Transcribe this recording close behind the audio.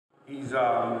He's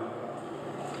a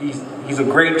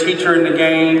great teacher in the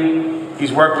game.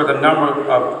 He's worked with a number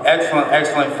of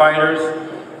excellent fighters,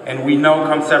 and we know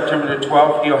come September the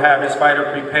 12th he'll have his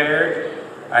fighter prepared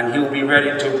and he'll be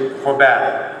ready for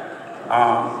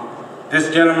battle.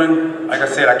 This gentleman, like I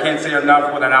said, I can't say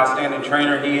enough what an outstanding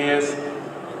trainer he is.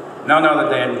 None other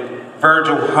than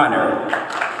Virgil Hunter.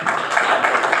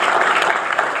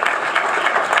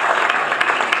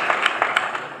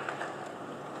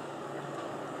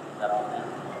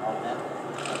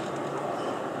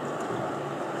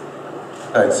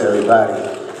 Thanks everybody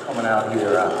coming out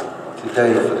here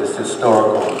today for this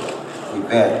historical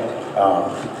event.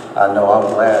 I know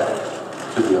I'm glad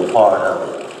to be a part of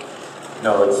it. You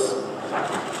know, it's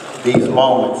these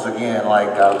moments again, like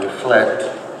I reflect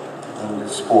in the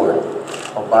sport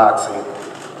of boxing,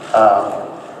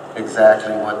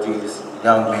 exactly what these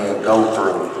young men go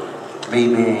through.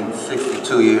 Me being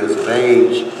 62 years of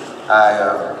age, I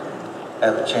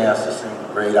have a chance to see the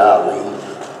great Ali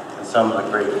and some of the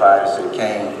great fighters that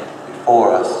came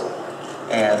before us.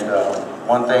 And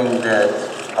one thing that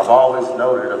I've always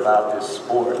noted about this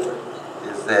sport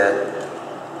is that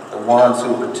the ones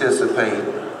who participate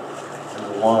and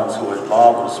the ones who are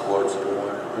involved in the sports are the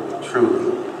ones that really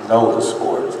truly know the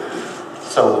sport.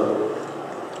 So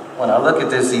when I look at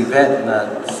this event and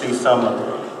I see some of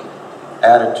the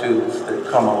attitudes that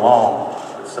come along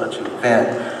with such an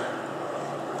event,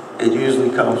 it usually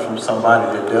comes from somebody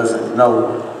that doesn't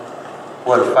know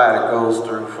what a fighter goes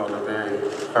through from the very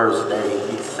first day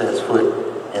he sets foot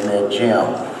in that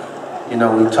gym. You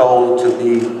know, we're told to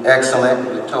be excellent,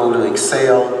 we're told to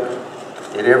excel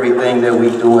at everything that we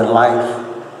do in life.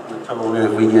 We're told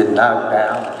that if we get knocked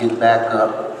down, get back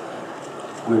up.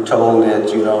 We're told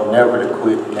that, you know, never to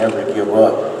quit, never to give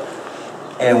up.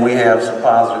 And we have some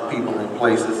positive people in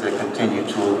places that continue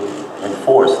to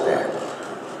enforce that.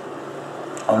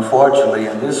 Unfortunately,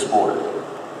 in this sport,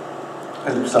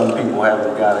 some people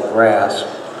haven't got a grasp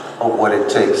of what it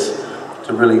takes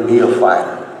to really be a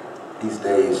fighter these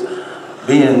days.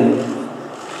 Being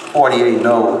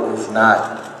 48-0 is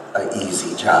not an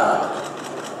easy job.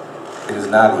 It is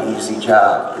not an easy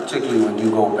job, particularly when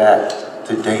you go back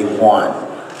to day one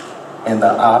and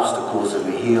the obstacles and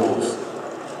the hills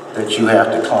that you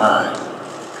have to climb.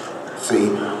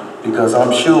 See, because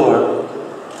I'm sure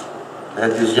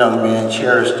that this young man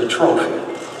cherished the trophy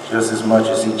just as much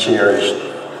as he cherished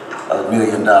a $1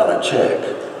 million check.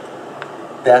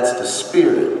 That's the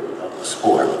spirit of the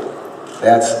sport.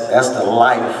 That's the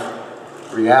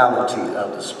life reality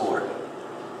of the sport.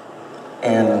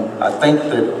 And I think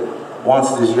that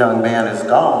once this young man is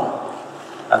gone,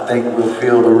 I think we'll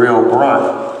feel the real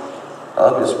brunt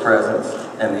of his presence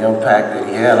and the impact that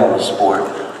he had on the sport.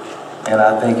 And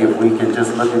I think if we could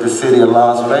just look at the city of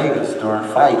Las Vegas during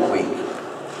fight week,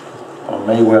 on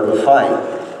Mayweather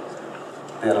fight,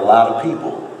 that a lot of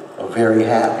people are very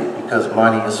happy because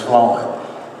money is flowing,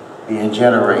 being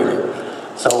generated.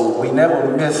 So we never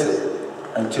miss it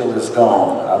until it's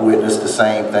gone. I witnessed the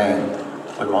same thing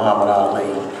with Muhammad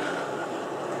Ali.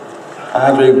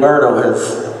 Andre Berto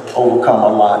has overcome a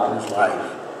lot in his life.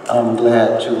 I'm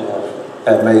glad to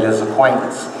have made his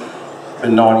acquaintance.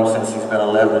 Been knowing him since he's been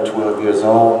 11 or 12 years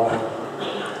old.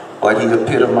 But he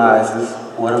epitomizes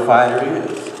what a fighter is.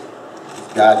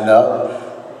 He's gotten up,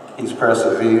 he's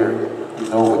persevered,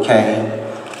 he's overcame,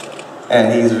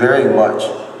 and he's very much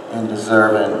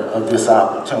deserving of this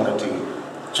opportunity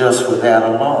just for that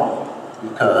alone,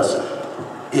 because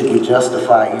it would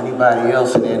justify anybody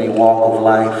else in any walk of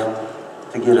life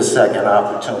to get a second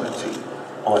opportunity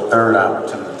or a third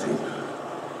opportunity.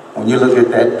 When you look at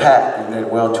that pack in that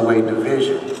welterweight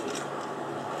division,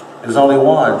 there's only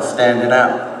one standing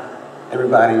out.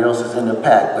 Everybody else is in the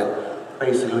pack, but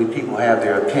basically people have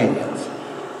their opinions.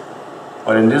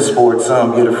 But in this sport,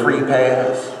 some get a free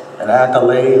pass and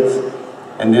accolades,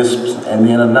 and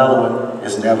then another one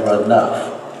is never enough.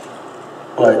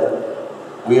 But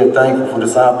we are thankful for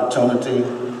this opportunity,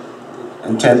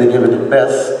 intend to give it the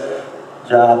best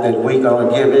job that we're going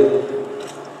to give it.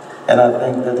 And I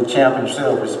think that the champ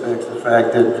himself respects the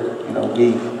fact that, you know,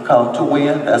 we come to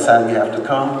win. That's how we have to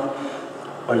come.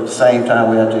 But at the same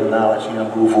time, we have to acknowledge, you know,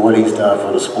 for what he's done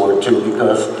for the sport too,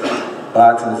 because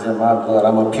boxing is in my blood.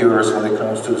 I'm a purist when it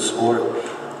comes to the sport.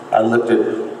 I looked at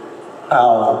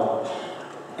how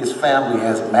his family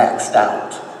has maxed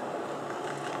out.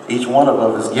 Each one of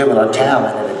us is given a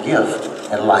talent and a gift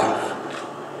in life.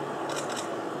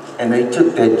 And they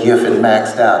took that gift and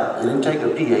maxed out. They didn't take a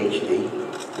PhD.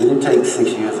 They didn't take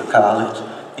 6 years of college.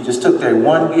 He just took that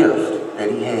one gift that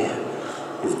he had.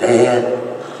 His dad,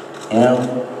 him,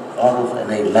 uncles, and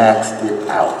they maxed it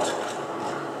out.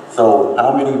 So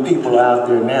how many people out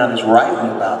there now that's writing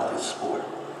about this sport?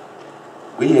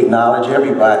 We acknowledge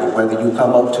everybody, whether you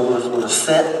come up to us with a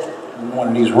set in one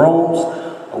of these rooms,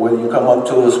 or whether you come up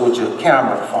to us with your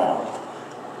camera phone.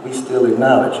 We still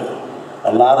acknowledge you.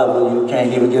 A lot of you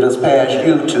can't even get us past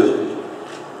YouTube,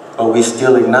 but we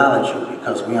still acknowledge you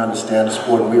because we understand the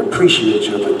sport and we appreciate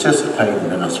you participating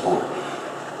in the sport.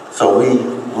 So we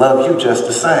love you just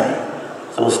the same.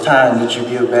 So it's time that you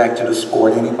give back to the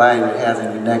sport. Anybody that has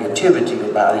any negativity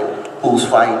about it, who's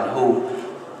fighting who,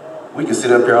 we can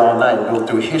sit up here all night and go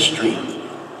through history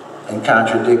and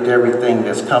contradict everything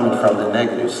that's coming from the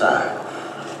negative side.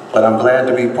 But I'm glad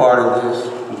to be part of this.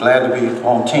 I'm glad to be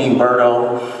on Team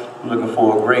Berto. I'm looking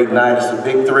for a great night. It's a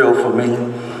big thrill for me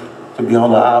to be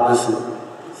on the opposite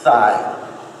side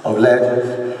of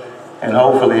legends. And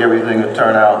hopefully everything will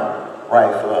turn out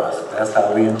right for us. That's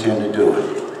how we intend to do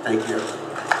it. Take care.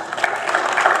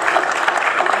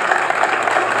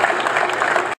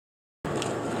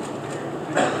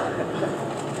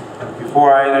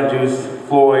 Before I introduce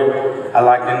Floyd, I'd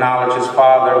like to acknowledge his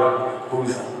father,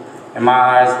 who's, in my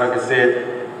eyes, like I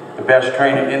said, the best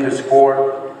trainer in the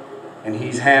sport. And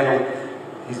he's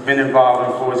been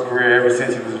involved in Floyd's career ever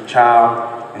since he was a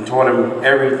child and taught him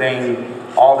everything,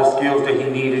 all the skills that he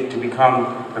needed to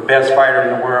become the best fighter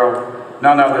in the world,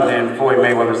 none other than Floyd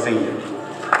Mayweather Sr.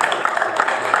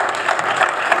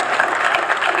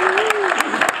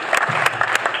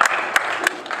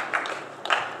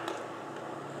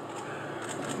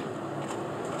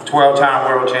 "12-time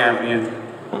world champion,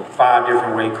 5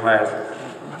 different weight classes."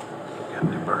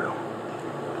 Andre Berto.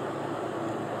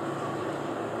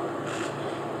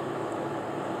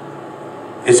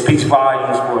 It speaks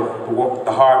volumes for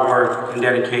the hard work and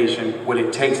dedication, what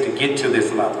it takes to get to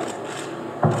this level.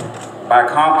 By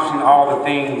accomplishing all the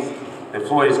things that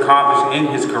Floyd has accomplished in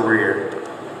his career,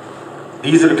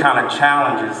 these are the kind of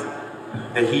challenges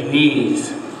that he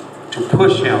needs to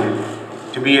push him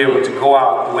to be able to go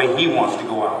out the way he wants to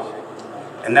go out.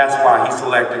 And that's why he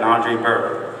selected Andre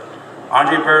Berto.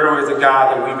 Andre Berto is a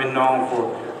guy that we've been known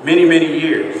for many, many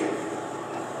years.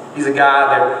 He's a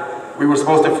guy that we were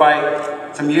supposed to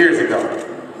fight some years ago.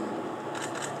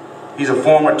 He's a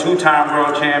former 2-time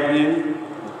world champion,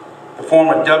 the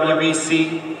former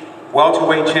WBC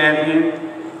welterweight champion,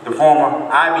 the former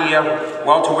IBF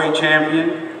welterweight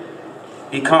champion.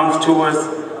 He comes to us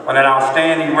with an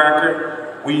outstanding record.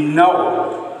 We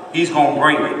know he's going to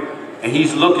bring it, and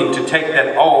he's looking to take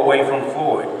that all away from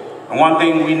Floyd. And one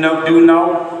thing we do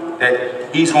know,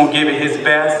 that he's going to give it his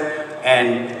best,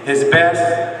 and his best,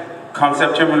 come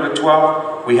September the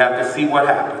 12th, we have to see what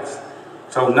happens.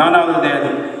 So none other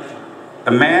than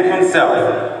the man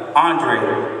himself, Andre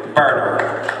Berto.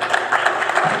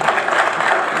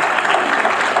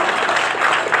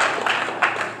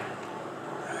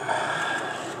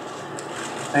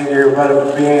 Thank you everybody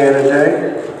for being here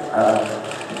today.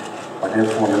 I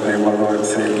just want to thank my Lord and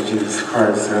Savior Jesus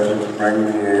Christ for bringing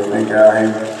me here. Thank God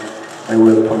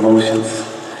Mayweather Promotions,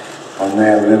 my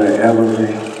man Leonard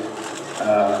Everly,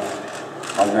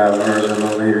 my guy Virgil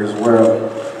over here as well.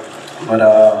 But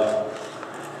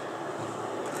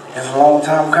it's a long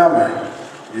time coming.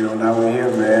 You know, now we're here,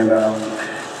 man.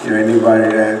 You know,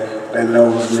 anybody that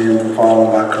knows me and follow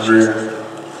my career,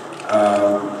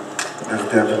 has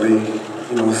definitely,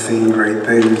 you know, seen great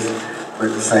things. But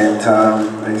at the same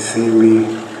time, they see me,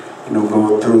 you know,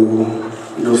 go through,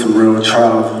 you know, some real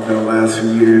trials in the last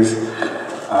few years.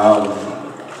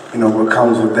 You know, what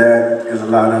comes with that is a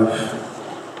lot of,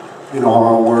 you know,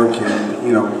 hard work and,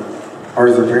 you know,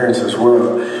 perseverance as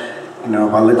well. You know,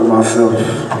 if I look at myself,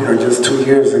 you know, just 2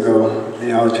 years ago, you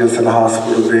know, I was just in the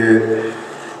hospital bed,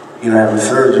 you know, having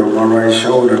surgery on my right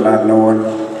shoulder, not knowing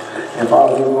if I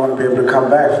was even going to be able to come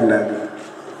back from that.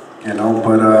 You know,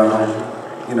 but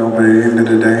at the end of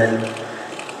the day,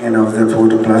 you know, it's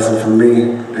definitely a blessing for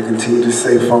me to continue to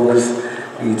stay focused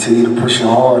and continue to push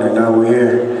hard, and now we're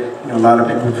here. You know, a lot of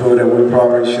people feel that we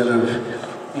probably should have,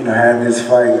 you know, had this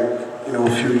fight, you know, a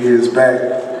few years back.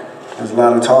 There's a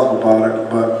lot of talk about it,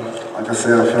 but like I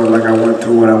said, I felt like I went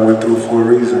through what I went through for a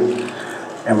reason,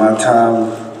 and my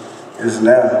time is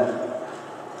now.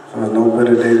 So there's no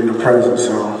better day than the present,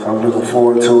 so I'm looking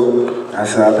forward to it. I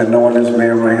said, I've been knowing this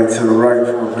man right here to the right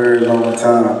for a very long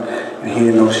time, and he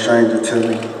ain't no stranger to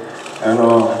me at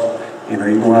all. You know,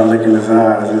 even when I look in his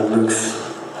eyes, it looks,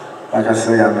 like I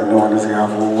say, I've been knowing this guy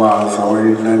for a while, so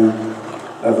ain't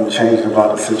nothing changed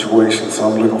about the situation. So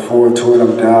I'm looking forward to it.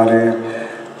 I'm down there.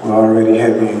 We're already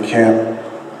heavy in camp,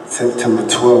 September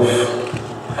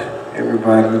 12th.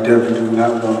 Everybody, we definitely do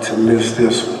not want to miss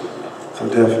this one. So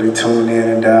definitely tune in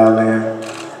and dial in,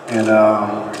 and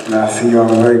I'll see you on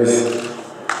the Vegas.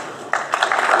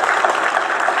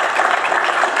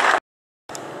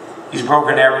 He's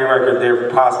broken every record there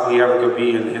possibly ever could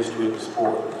be in the history of the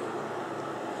sport.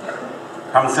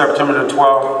 Come September the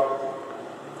 12th,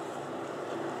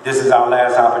 this is our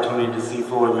last opportunity to see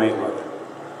Floyd Mayweather.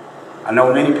 I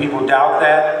know many people doubt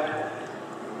that,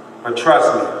 but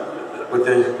trust me, with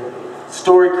the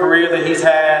storied career that he's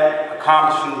had,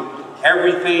 accomplishing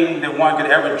everything that one could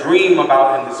ever dream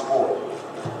about in the sport.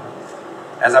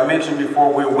 As I mentioned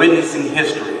before, we're witnessing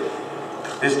history.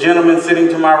 This gentleman sitting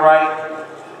to my right,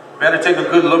 better take a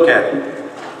good look at him,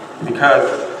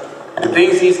 because the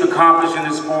things he's accomplished in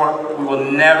this sport, we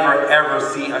will never ever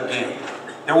see again.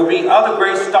 There will be other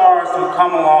great stars who will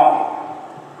come along,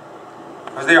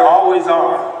 because there always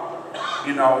are.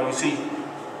 You know, you see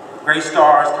great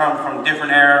stars come from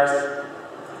different eras.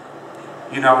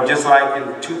 You know, just like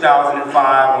in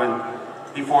 2005 when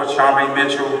he fought Andre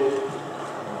Berto,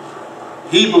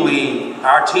 he believed,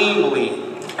 our team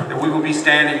believed, that we would be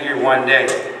standing here one day,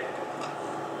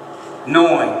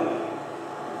 knowing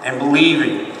and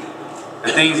believing the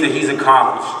things that he's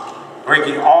accomplished,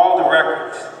 breaking all the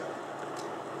records.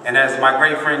 And as my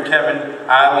great friend Kevin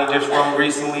Eiley just wrote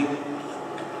recently,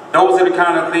 those are the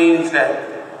kind of things that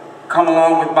come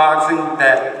along with boxing,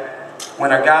 that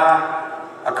when a guy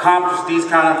accomplishes these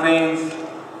kind of things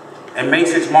and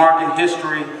makes his mark in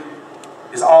history,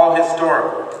 is all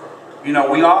historical. You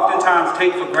know, we oftentimes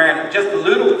take for granted just the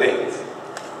little things.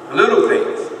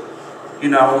 You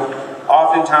know,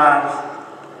 oftentimes,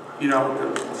 you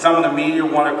know, some of the media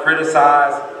want to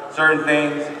criticize certain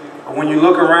things, but when you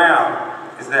look around,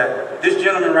 is that this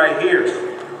gentleman right here,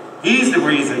 he's the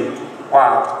reason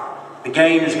why the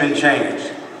game has been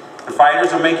changed. The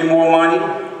fighters are making more money,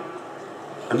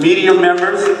 the media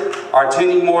members are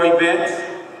attending more events,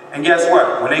 and guess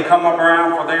what? When they come up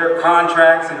around for their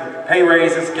contracts and pay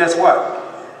raises, guess what?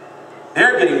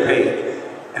 They're getting paid.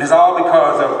 And it's all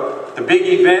because of the big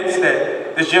events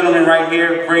that this gentleman right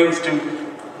here brings to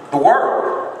the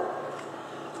world.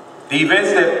 The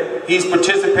events that he's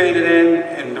participated in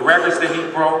and the records that he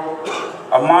broke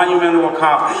are monumental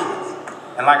accomplishments.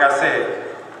 And like I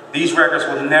said, these records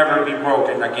will never be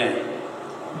broken again.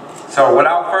 So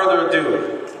without further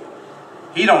ado,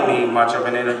 he don't need much of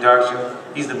an introduction.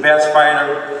 He's the best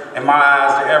fighter in my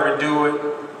eyes to ever do it.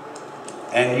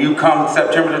 And you come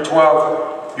September the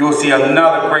 12th, you will see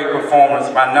another great performance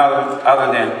by none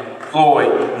other than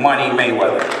Floyd Money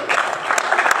Mayweather.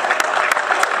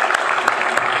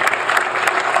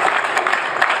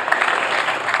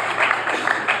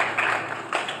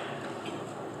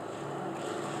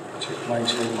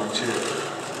 Check my chair.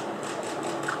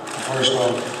 First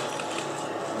off,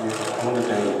 I want to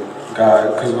thank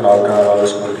God, because without God, all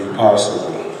this wouldn't be possible.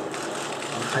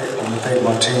 I want to thank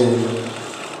my team,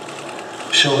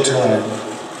 Showtime,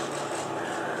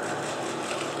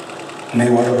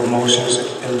 Mayweather Promotions,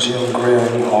 MGM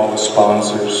Grand, all the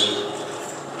sponsors,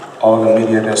 all the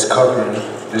media that's covering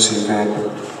this event,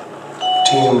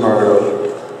 Team Berto.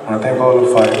 I want to thank all the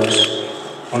fighters.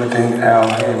 I want to thank Al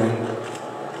Hammond.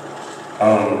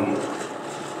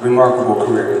 Remarkable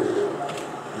career.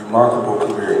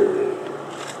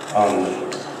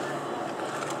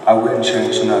 I wouldn't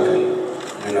change nothing.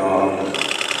 You know,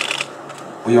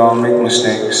 we all make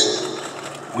mistakes.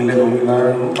 We live and we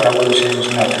learn, but I wouldn't change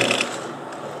nothing.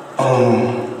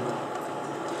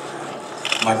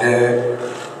 My dad,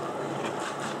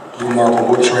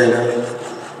 remarkable trainer,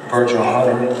 Virgil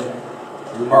Hunter,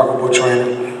 remarkable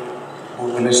trainer. But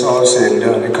when it's all said and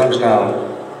done, it comes down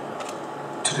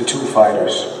to the two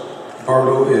fighters.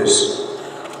 Berto is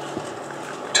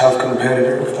a tough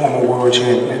competitor, former world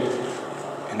champion,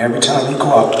 and every time he go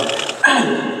out,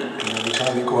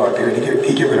 there,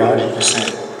 he give it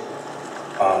 100%.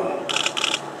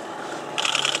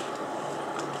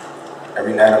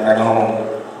 Every night I'm at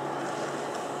home,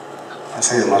 I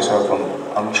say to myself,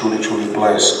 I'm truly, truly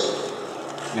blessed,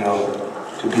 you know,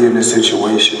 to be in this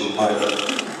situation. But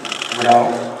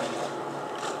without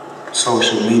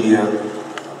social media,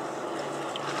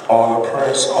 all the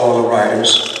press, all the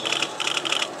writers,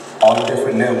 all the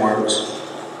different networks,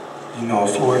 you know,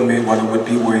 Floyd Mayweather would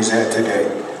be where he's at today.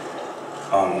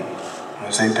 I want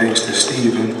to say thanks to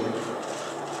Steven,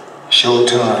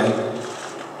 Showtime,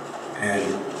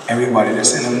 and everybody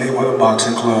that's in the Mayweather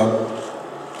Boxing Club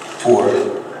for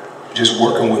just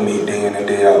working with me day in and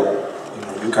day out. You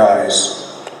know, you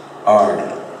guys are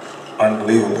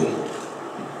unbelievable.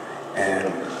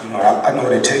 And, you know, I know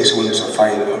what it takes when there's a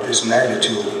fight of this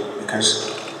magnitude,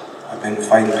 because I've been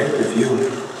fighting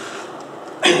pay-per-view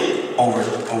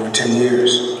over 10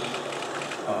 years.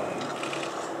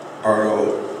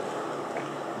 Berto,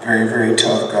 very, very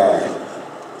tough guy,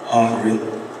 hungry,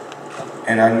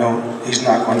 and I know he's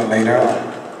not going to lay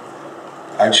down.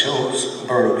 I chose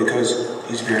Berto because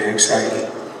he's very exciting.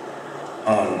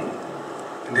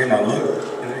 And then I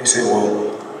looked and they said, well,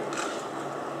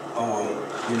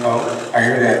 you know, I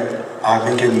hear that I've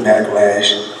been getting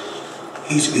backlash.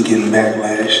 He's been getting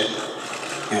backlash.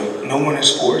 You know, no one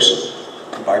is forced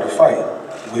to buy the fight.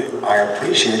 I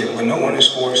appreciate it, but no one is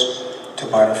forced to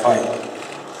buy the fight.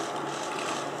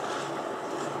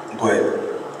 But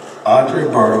Andre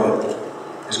Berto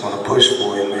is going to push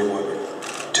Floyd Mayweather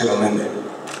to the limit.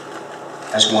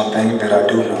 That's one thing that I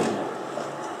do know.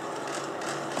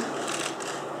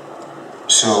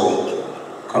 So,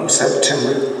 come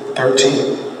September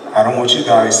 13th, I don't want you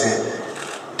guys saying,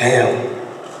 damn,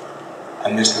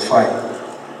 I missed the fight.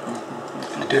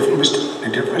 The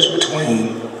difference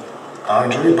between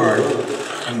Andre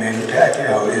Berto and Manny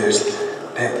Pacquiao is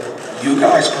that you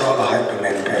guys put all the hype on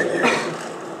Manny Pacquiao.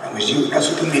 That's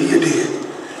what the media did.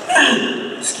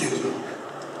 Excuse me.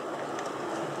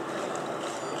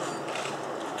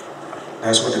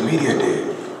 That's what the media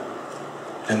did.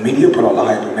 The media put all the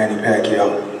hype on Manny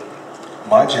Pacquiao.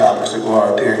 My job was to go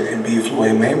out there and be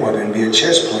Floyd Mayweather and be a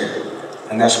chess player.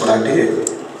 And that's what I did.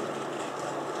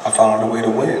 I found a way to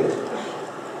win.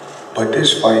 But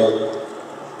this fight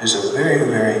is a very,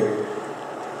 very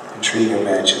intriguing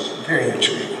match. Very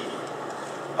intriguing.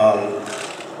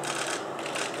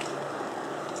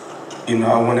 You know,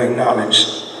 I want to acknowledge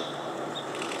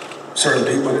certain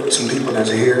people, some people that's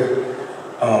here.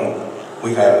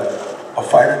 We got a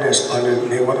fighter that's under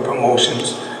Mayweather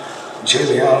Promotions,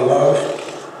 Jalen Love.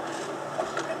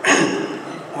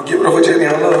 We'll give it up for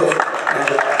Jalen Love.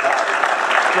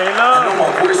 I know my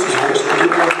voice is hoarse, but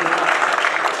give it up.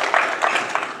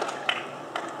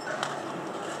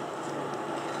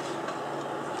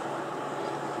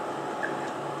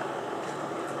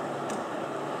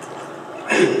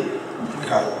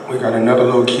 We got another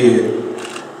little kid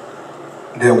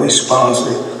that we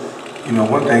sponsored. You know,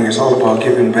 one thing is all about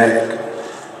giving back.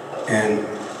 And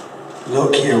little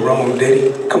kid, Rome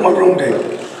Diddy. Come on, Rome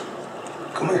Diddy.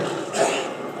 Come here.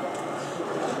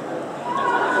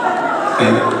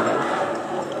 And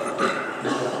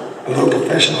a little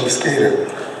professional skater.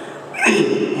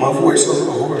 My voice is a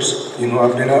little hoarse. You know,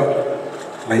 I've been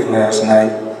up late last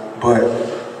night, but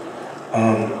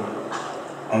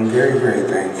I'm very, very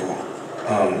thankful.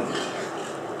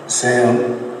 Sam,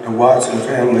 the Watson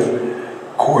family,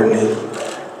 Courtney,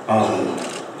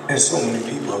 and so many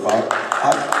people.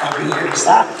 I'll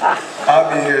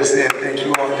be here saying thank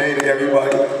you all day to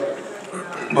everybody.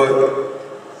 But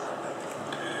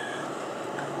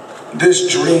this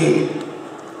dream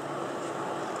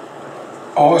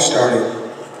all started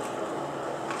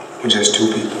with just two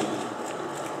people.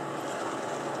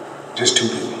 Just two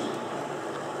people.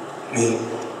 Me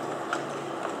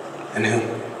and him.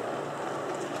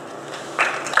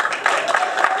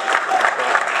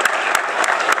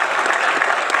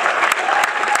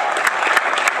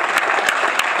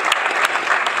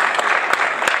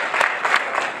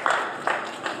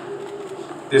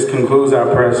 This concludes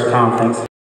our press conference.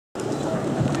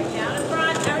 Down in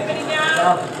front, everybody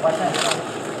down.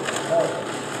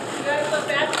 You guys look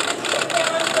back to the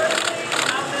camera first, please.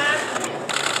 Out back.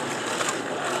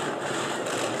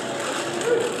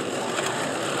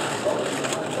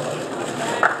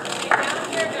 Down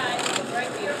here, guys.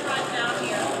 Right to your front, down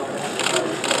here.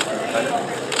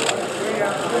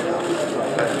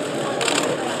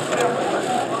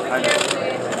 Over here,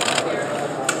 please.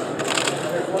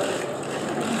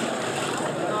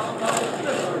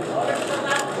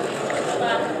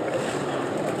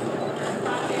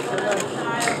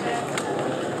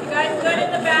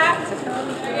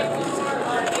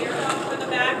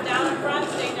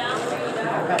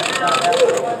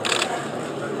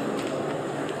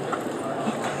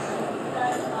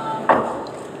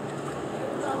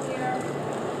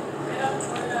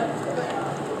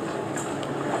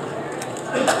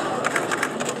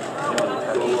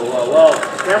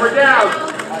 Camera down.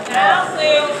 Down,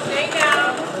 please. Stay down.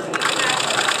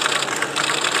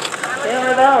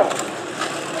 Camera down.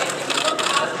 If you look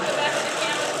out to the back of the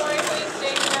camera, Corey, please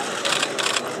stay in that position.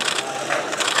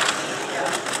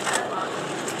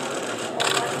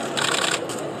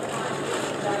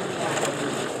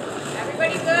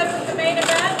 Everybody good with the main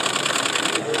event?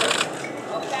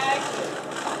 Okay.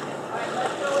 All right,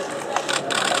 let's go with the second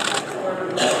one.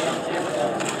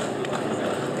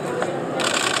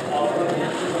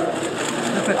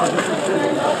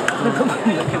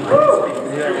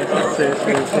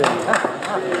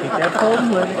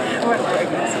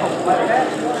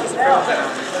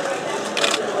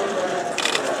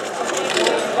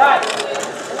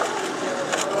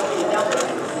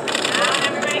 Now,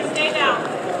 everybody stay down.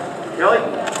 Kelly,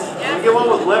 Yeah. get one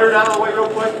with those letters out of the way real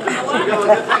quick? Just so we get a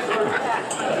good